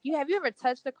sure. Like, have you ever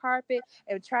touched the carpet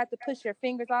and tried to push your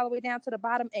fingers all the way down to the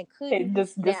bottom and couldn't? It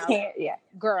just Now, can't. Yeah.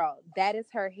 girl, that is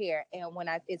her hair. And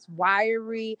it's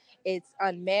wiry, it's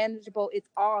unmanageable, it's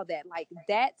all that. Like,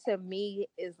 that to me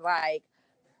is like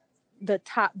the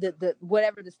top, the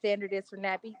whatever the standard is for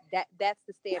nappy, that's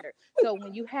the standard. So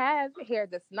when you have hair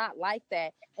that's not like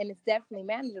that and it's definitely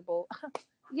manageable,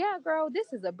 yeah, girl,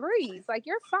 this is a breeze. Like,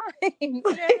 you're fine. You know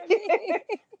what I mean?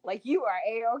 Like, you are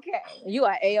A-okay. You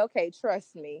are A-okay,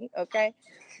 trust me. Okay.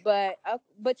 But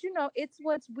it's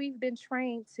what we've been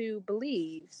trained to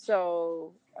believe.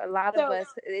 So a lot of So, us,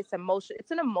 it's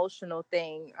an emotional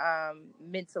thing,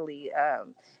 mentally,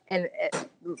 and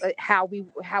how we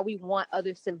want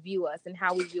others to view us and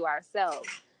how we view ourselves,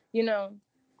 you know.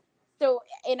 So,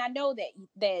 and I know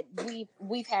that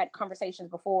we've had conversations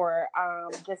before,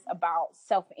 just about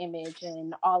self-image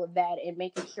and all of that, and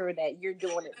making sure that you're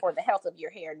doing it for the health of your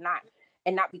hair, not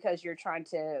because you're trying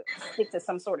to stick to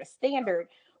some sort of standard.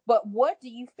 But what do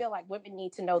you feel like women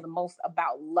need to know the most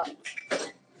about love?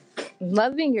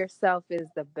 Loving yourself is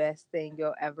the best thing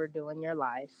you'll ever do in your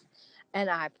life, and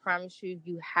I promise you,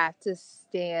 you have to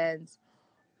stand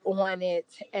on it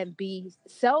and be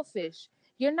selfish.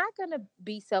 You're not going to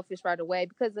be selfish right away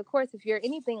because, of course, if you're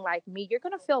anything like me, you're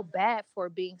going to feel bad for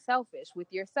being selfish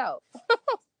with yourself.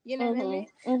 You know what I mean?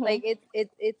 Mm-hmm. Mm-hmm. Like,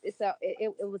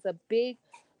 it was a big,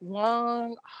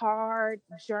 long, hard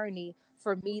journey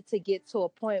for me to get to a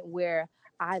point where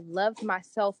I loved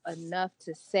myself enough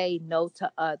to say no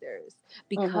to others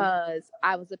because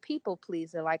I was a people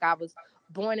pleaser. Like, I was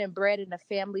born and bred in a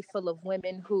family full of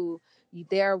women who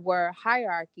there were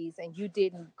hierarchies and you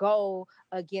didn't go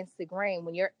against the grain.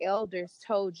 When your elders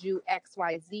told you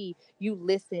XYZ, you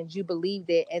listened, you believed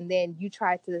it, and then you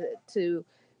tried to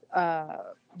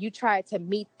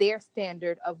meet their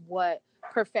standard of what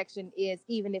perfection is,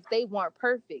 even if they weren't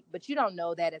perfect. But you don't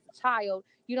know that as a child.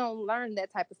 You don't learn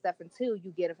that type of stuff until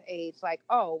you get of age. Like,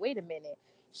 oh, wait a minute,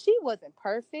 she wasn't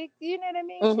perfect. You know what I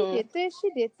mean? She did this, she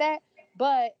did that.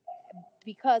 But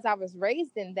because I was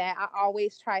raised in that, I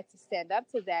always tried to stand up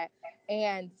to that.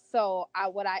 And so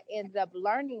what I ended up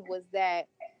learning was that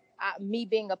me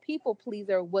being a people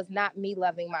pleaser was not me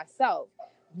loving myself.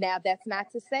 Now, that's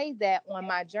not to say that on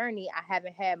my journey, I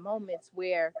haven't had moments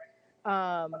where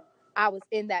I was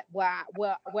in that, where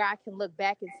I can look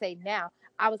back and say, now,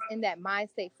 I was in that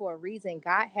mind state for a reason.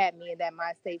 God had me in that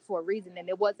mind state for a reason. And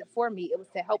it wasn't for me. It was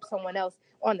to help someone else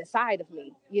on the side of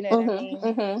me. You know what I mean?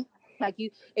 Mm-hmm. Like,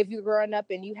 if you're growing up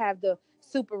and you have the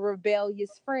super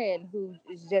rebellious friend who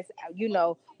is just,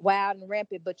 wild and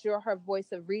rampant, but you're her voice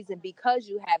of reason because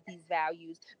you have these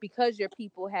values, because your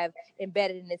people have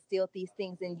embedded and instilled these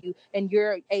things in you, and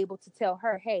you're able to tell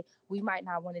her, hey, we might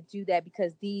not want to do that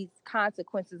because these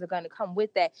consequences are going to come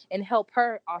with that, and help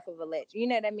her off of a ledge. You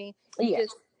know what I mean?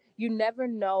 You never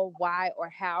know why or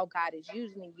how God is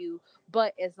using you,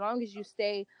 but as long as you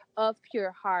stay of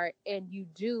pure heart and you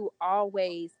do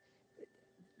always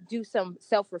do some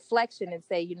self-reflection and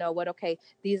say, you know what, okay,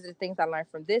 these are the things I learned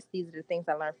from this, these are the things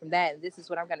I learned from that, and this is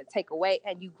what I'm going to take away,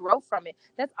 and you grow from it.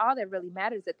 That's all that really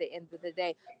matters at the end of the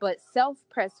day. But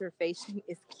self-preservation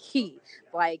is key.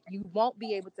 Like, you won't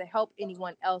be able to help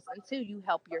anyone else until you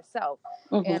help yourself.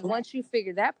 And once you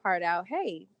figure that part out,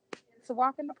 hey, it's a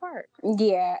walk in the park.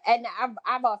 Yeah, and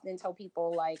I've often told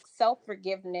people, like,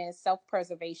 self-forgiveness,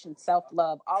 self-preservation,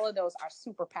 self-love, all of those are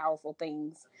super powerful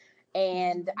things.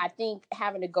 And I think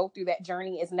having to go through that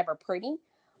journey is never pretty.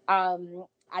 I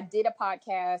did a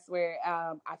podcast where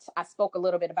I spoke a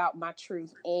little bit about my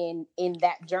truth in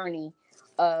that journey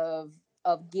of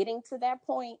getting to that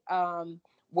point,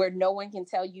 where no one can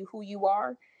tell you who you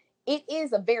are. It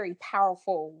is a very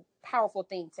powerful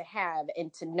thing to have,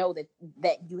 and to know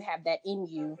that you have that in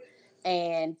you,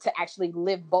 and to actually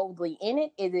live boldly in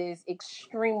it. It is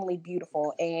extremely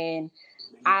beautiful. And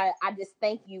I just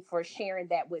thank you for sharing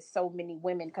that with so many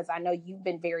women, because I know you've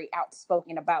been very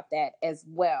outspoken about that as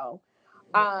well.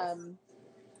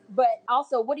 But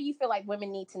also, what do you feel like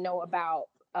women need to know about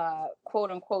quote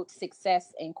unquote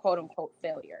success and quote unquote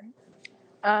failure?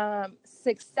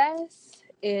 Success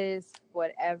is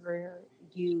whatever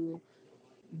you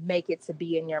make it to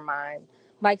be in your mind.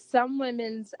 Like, some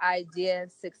women's idea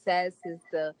of success is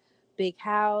the big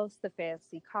house, the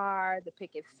fancy car, the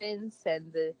picket fence,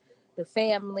 and the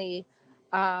family.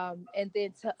 And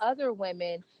then to other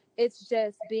women, It's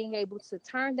just being able to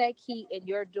turn that key in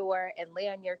your door and lay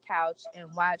on your couch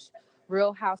and watch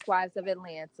Real Housewives of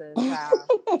Atlanta, child. You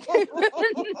know what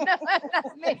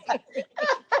I mean?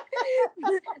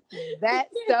 That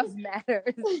stuff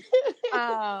matters.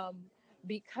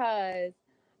 Because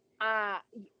I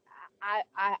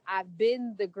I've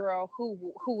been the girl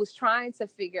who was trying to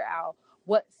figure out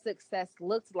what success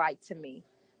looked like to me,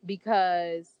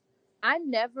 because I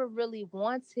never really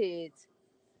wanted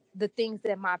the things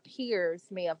that my peers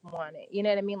may have wanted. You know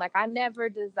what I mean? Like, I never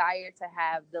desired to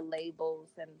have the labels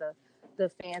and the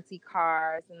fancy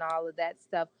cars and all of that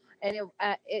stuff. And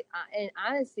and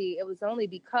honestly, it was only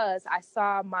because I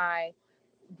saw my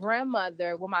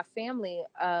grandmother, well, my family,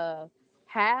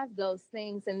 have those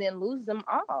things and then lose them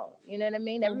all. You know what I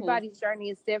mean? Everybody's journey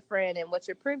is different, and what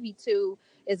you're privy to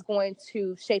is going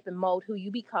to shape and mold who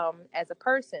you become as a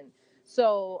person.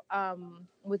 So,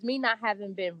 with me not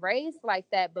having been raised like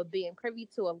that, but being privy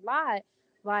to a lot,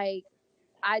 like,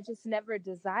 I just never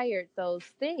desired those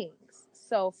things.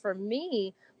 So for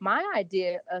me, my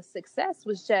idea of success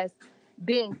was just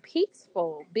being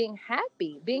peaceful, being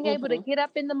happy, being able to get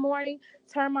up in the morning,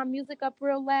 turn my music up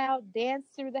real loud, dance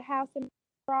through the house in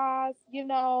bras,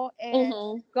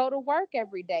 and go to work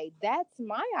every day. That's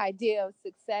my idea of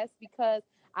success, because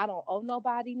I don't owe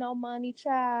nobody no money,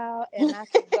 child, and I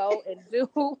can go and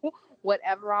do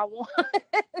whatever I want.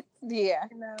 Yeah.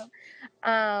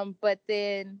 But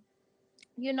then,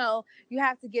 you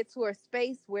have to get to a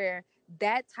space where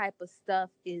that type of stuff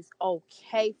is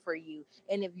okay for you.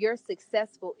 And if you're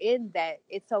successful in that,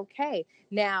 it's okay.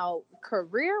 Now,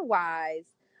 career wise,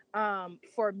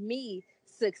 for me,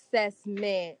 success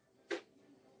meant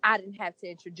I didn't have to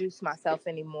introduce myself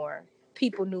anymore.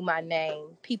 People knew my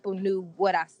name. People knew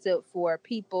what I stood for.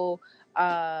 People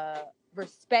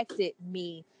respected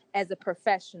me as a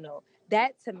professional.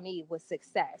 That to me was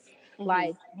success.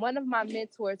 Like, one of my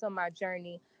mentors on my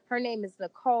journey, her name is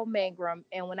Nicole Mangrum.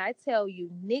 And when I tell you,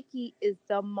 Nikki is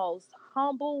the most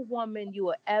humble woman you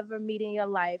will ever meet in your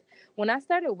life. When I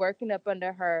started working up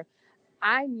under her,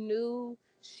 I knew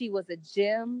she was a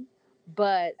gem,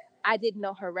 but I didn't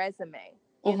know her resume,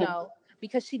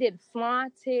 because she didn't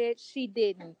flaunt it. She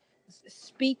didn't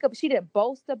speak up. She didn't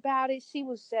boast about it. She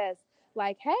was just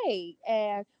like, hey,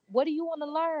 and what do you want to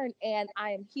learn? And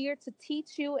I am here to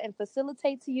teach you and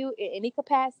facilitate to you in any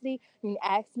capacity. You can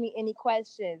ask me any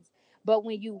questions. But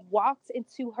when you walked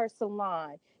into her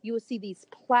salon, you would see these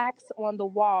plaques on the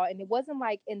wall. And it wasn't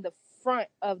like in the front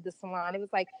of the salon. It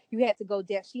was like you had to go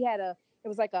down. It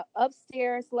was like an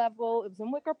upstairs level. It was in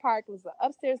Wicker Park. It was an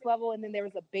upstairs level, and then there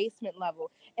was a basement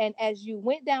level. And as you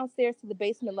went downstairs to the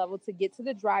basement level to get to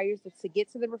the dryers, to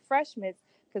get to the refreshments,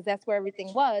 because that's where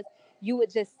everything was, you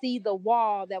would just see the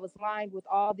wall that was lined with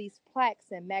all these plaques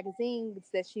and magazines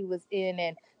that she was in,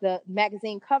 and the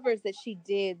magazine covers that she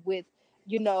did with,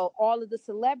 all of the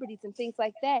celebrities and things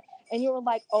like that. And you were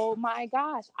like, oh my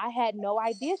gosh, I had no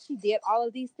idea she did all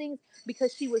of these things,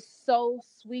 because she was so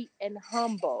sweet and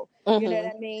humble. You know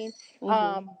what I mean?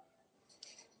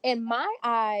 In my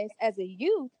eyes, as a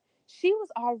youth, she was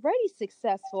already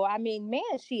successful. I mean,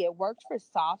 man, she had worked for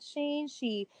Soft Sheen.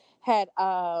 She had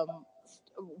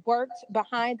worked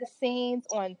behind the scenes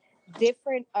on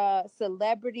different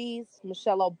celebrities.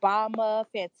 Michelle Obama,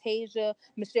 Fantasia,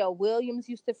 Michelle Williams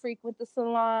used to frequent the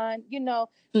salon,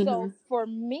 So for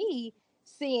me,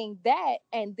 seeing that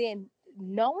and then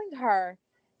knowing her,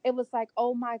 it was like,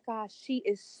 oh my gosh, she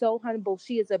is so humble.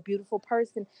 She is a beautiful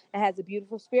person and has a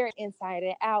beautiful spirit inside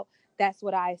and out. That's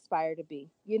what I aspire to be.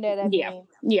 You know what I mean?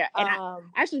 Yeah. And I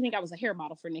actually think I was a hair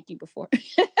model for Nikki before.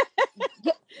 Yeah.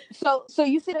 So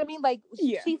you see what I mean? Like,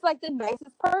 she's like the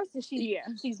nicest person.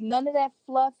 She's none of that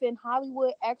fluff and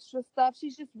Hollywood extra stuff.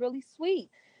 She's just really sweet.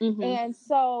 And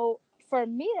so for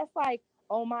me, that's like,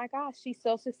 oh my gosh, she's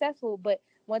so successful. But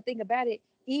one thing about it,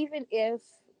 even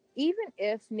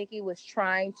if Nikki was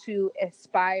trying to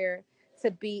aspire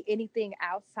to be anything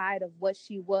outside of what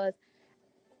she was,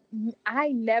 I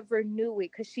never knew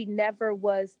it, because she never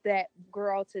was that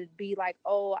girl to be like,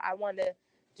 oh, I want to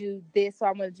do this or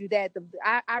I want to do that.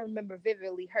 I remember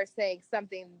vividly her saying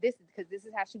something, this is because this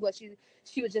is how she was.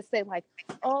 She would just say like,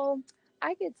 oh,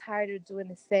 I get tired of doing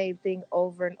the same thing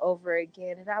over and over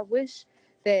again. And I wish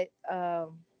that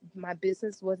my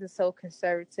business wasn't so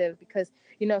conservative, because,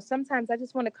 sometimes I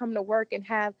just want to come to work and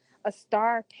have a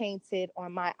star painted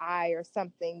on my eye or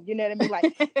something. You know what I mean?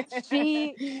 Like,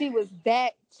 she was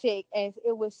that chick, and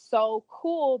it was so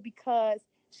cool because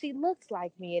she looks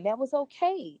like me, and that was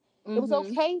okay. It was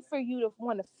okay for you to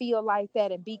want to feel like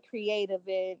that and be creative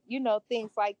and,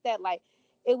 things like that. Like,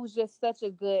 it was just such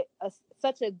a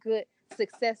good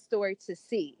success story to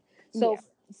see. So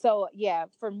So yeah,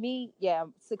 for me, yeah,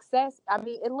 success, I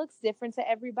mean, it looks different to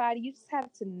everybody. You just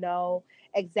have to know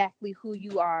exactly who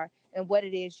you are and what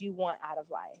it is you want out of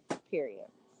life, period.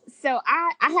 So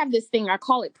I have this thing, I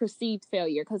call it perceived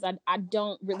failure, because I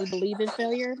don't really believe in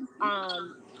failure.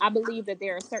 I believe that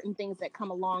there are certain things that come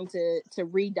along to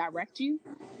redirect you,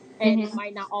 and it Mm-hmm.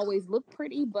 might not always look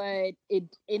pretty, but it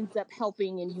ends up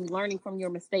helping, and you learning from your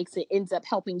mistakes, it ends up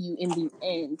helping you in the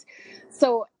end.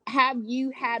 So have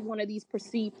you had one of these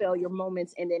perceived failure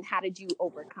moments, and then how did you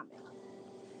overcome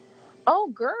Oh,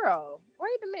 girl,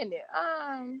 wait a minute.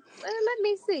 Let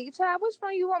me see, child. Which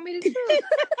one you want me to choose?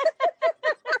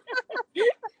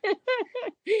 it?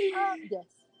 Yes,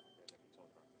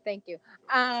 thank you.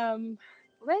 Um,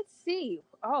 let's see.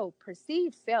 Oh,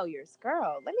 perceived failures,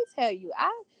 girl. Let me tell you,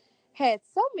 I had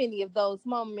so many of those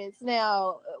moments.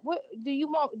 Now, what do you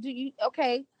want? Do you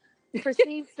okay?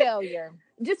 Perceived failure.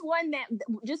 Just one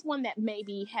that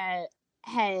maybe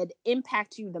had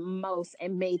impact you the most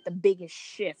and made the biggest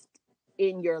shift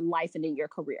in your life and in your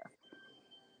career.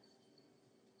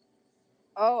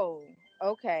 Oh,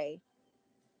 okay.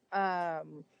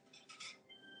 Um,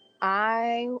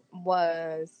 I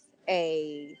was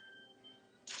a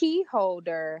key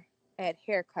holder at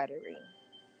Hair Cuttery.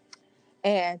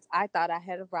 And I thought I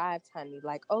had arrived, honey.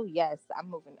 Like, oh, yes, I'm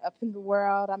moving up in the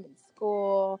world. I'm in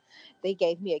school. They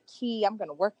gave me a key. I'm going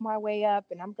to work my way up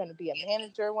and I'm going to be a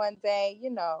manager one day, you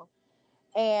know.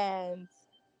 And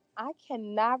I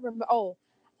cannot remember. Oh,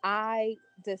 I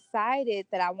decided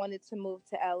that I wanted to move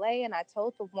to LA, and I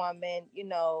told the woman,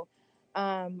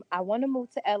 I want to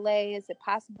move to LA. Is it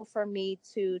possible for me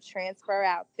to transfer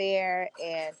out there?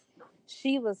 And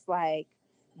she was like,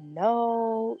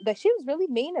 no. But she was really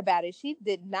mean about it. She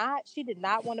did not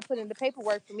want to put in the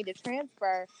paperwork for me to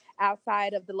transfer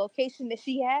outside of the location that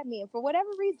she had me. And for whatever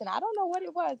reason, I don't know what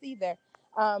it was either.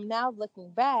 Now looking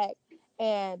back,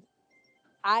 and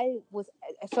I was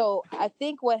so I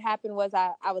think what happened was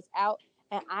I was out,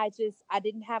 and I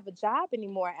didn't have a job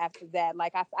anymore after that.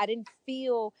 Like I didn't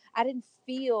feel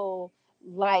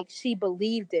like she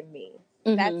believed in me.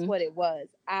 That's Mm-hmm. what it was.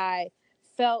 I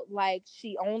felt like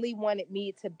she only wanted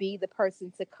me to be the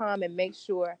person to come and make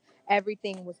sure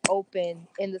everything was open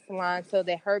in the salon so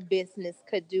that her business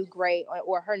could do great,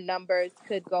 or her numbers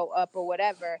could go up or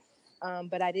whatever.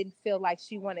 But I didn't feel like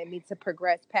she wanted me to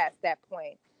progress past that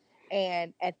point.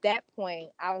 And at that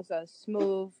point, I was a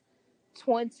smooth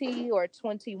 20 or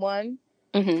 21.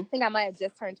 Mm-hmm. I think I might have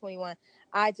just turned 21.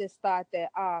 I just thought that,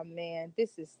 oh man,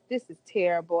 this is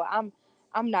terrible.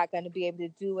 I'm not going to be able to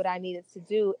do what I needed to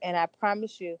do. And I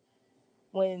promise you,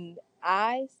 when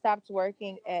I stopped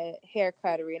working at Hair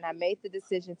Cuttery and I made the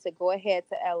decision to go ahead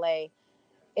to LA,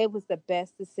 it was the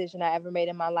best decision I ever made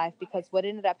in my life, because what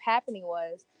ended up happening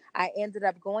was I ended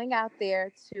up going out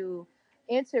there to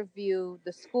interview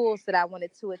the schools that I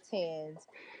wanted to attend.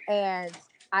 And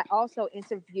I also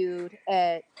interviewed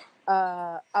at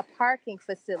a parking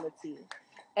facility.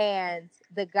 And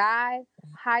the guy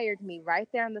hired me right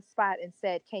there on the spot and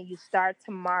said, "Can you start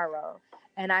tomorrow?"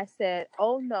 And I said,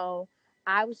 "Oh no,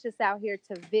 I was just out here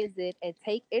to visit and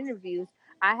take interviews.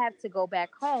 I have to go back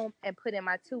home and put in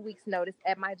my 2 weeks notice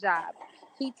at my job."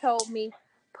 He told me,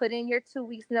 "Put in your 2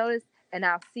 weeks notice and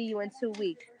I'll see you in 2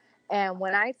 weeks." And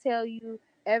when I tell you,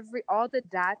 all the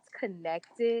dots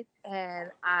connected,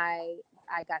 and I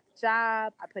got the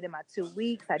job, I put in my 2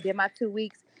 weeks, I did my 2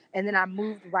 weeks, and then I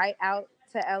moved right out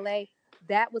to LA.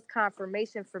 That was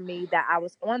confirmation for me that I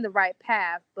was on the right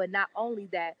path. But not only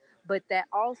that, but that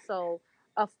also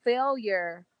a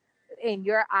failure in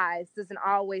your eyes doesn't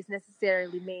always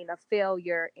necessarily mean a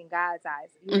failure in God's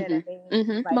eyes. You know what I mean?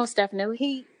 Mm-hmm. Mm-hmm. Like Most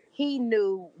definitely. he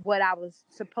knew what I was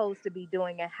supposed to be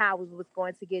doing and how it was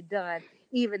going to get done,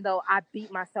 even though I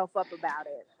beat myself up about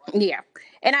it. Yeah.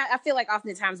 And I feel like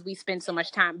oftentimes we spend so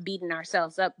much time beating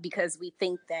ourselves up because we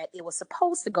think that it was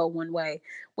supposed to go one way,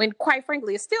 when quite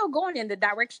frankly, it's still going in the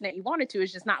direction that you wanted to.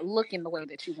 It's just not looking the way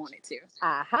that you wanted to.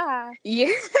 Aha.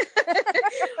 Yeah,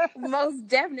 most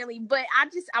definitely. But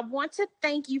I want to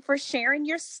thank you for sharing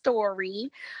your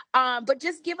story. But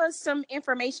just give us some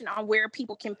information on where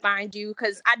people can find you.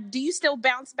 Because do you still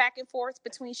bounce back and forth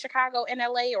between Chicago and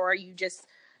LA, or are you just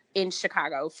in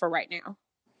Chicago for right now?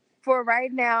 For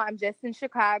right now, I'm just in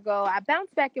Chicago. I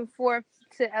bounce back and forth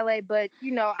to LA, but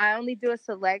I only do a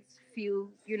select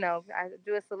few. I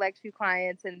do a select few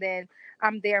clients, and then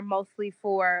I'm there mostly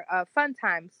for fun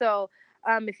time. So,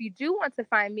 if you do want to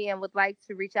find me and would like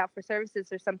to reach out for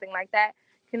services or something like that,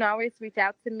 you can always reach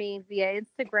out to me via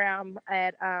Instagram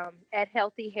at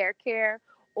Healthy Hair Care,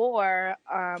 or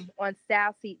on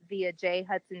Style Seat via J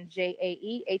Hudson,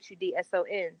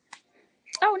 JaeHudson.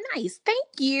 Oh, nice. Thank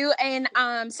you. And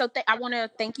I want to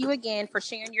thank you again for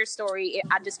sharing your story.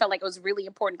 I just felt like it was really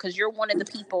important because you're one of the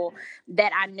people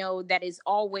that I know that is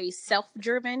always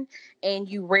self-driven, and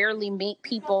you rarely meet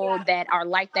people that are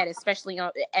like that, especially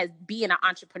as being an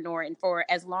entrepreneur and for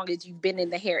as long as you've been in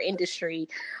the hair industry.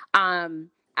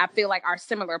 I feel like our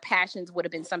similar passions would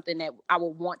have been something that I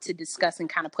would want to discuss and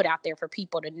kind of put out there for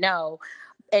people to know,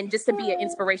 and just to be an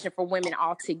inspiration for women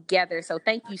all together. So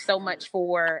thank you so much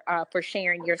for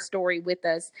sharing your story with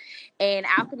us. And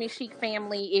Alchemy Chic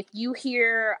family, if you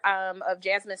hear of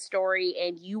Jasmine's story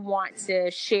and you want to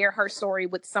share her story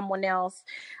with someone else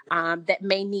that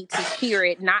may need to hear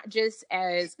it, not just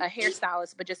as a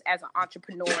hairstylist, but just as an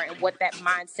entrepreneur and what that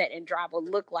mindset and drive will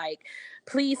look like,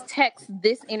 please text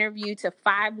this interview to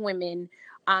 5 women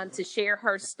to share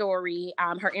her story.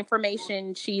 Her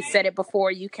information, she said it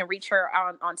before, you can reach her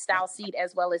on Style Seed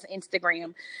as well as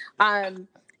Instagram.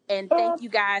 And thank you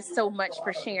guys so much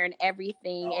for sharing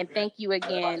everything. And thank you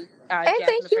again, And thank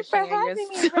Jasmine, you for for sharing your having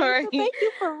me, story. Rachel. Thank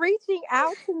you for reaching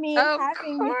out to me and Of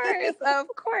having me. course, of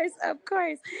course, of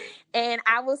course. And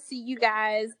I will see you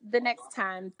guys the next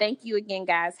time. Thank you again,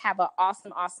 guys. Have an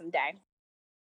awesome, awesome day.